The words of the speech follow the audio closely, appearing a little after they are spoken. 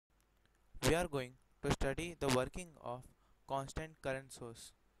we are going to study the working of constant current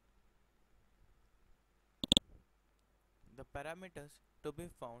source. The parameters to be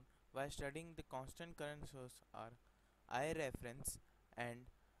found while studying the constant current source are I reference and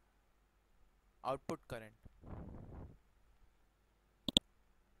output current.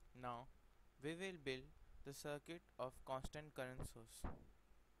 Now we will build the circuit of constant current source.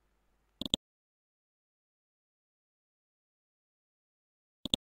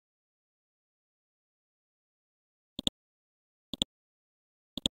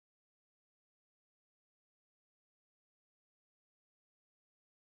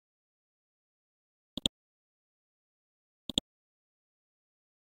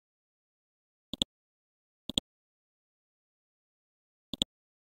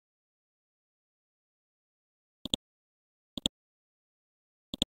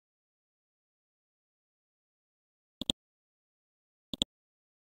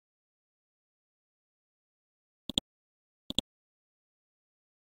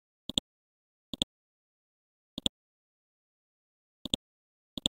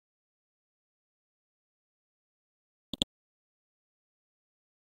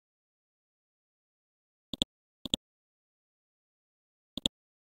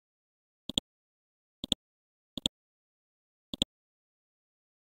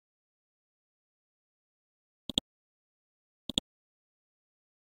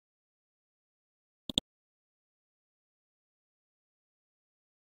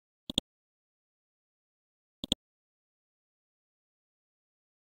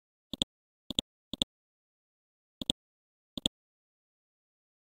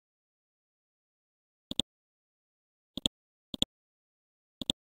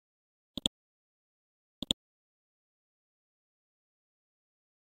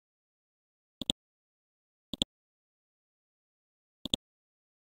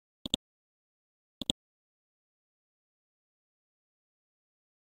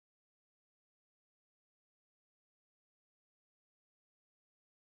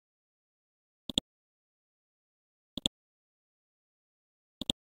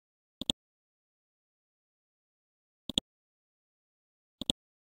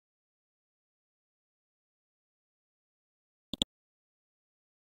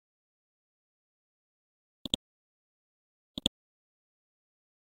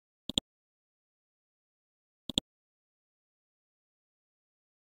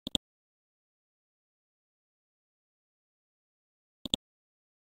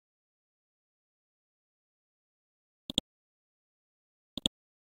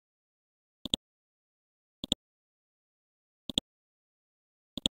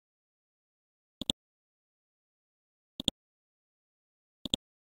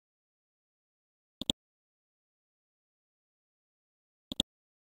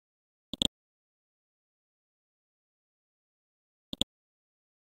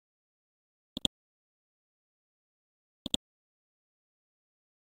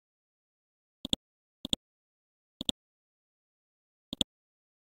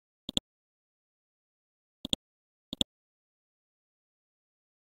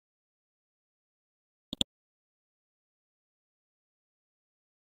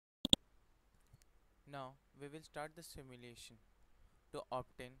 Now we will start the simulation to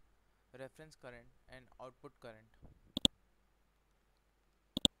obtain reference current and output current.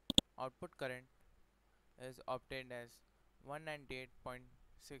 Output current is obtained as 198.6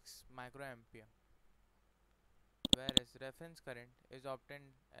 microampere, whereas reference current is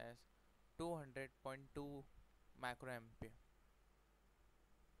obtained as 200.2 microampere.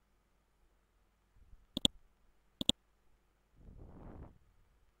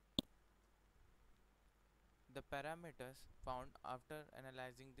 The parameters found after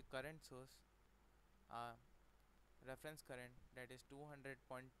analyzing the current source are reference current, that is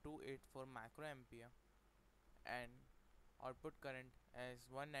 200.284 microampere, and output current as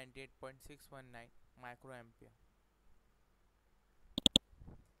 198.619 microampere.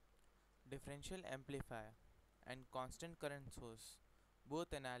 Differential amplifier and constant current source,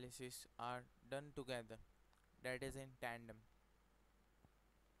 both analyses are done together, that is in tandem.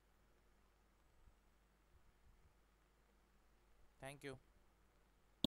 Thank you.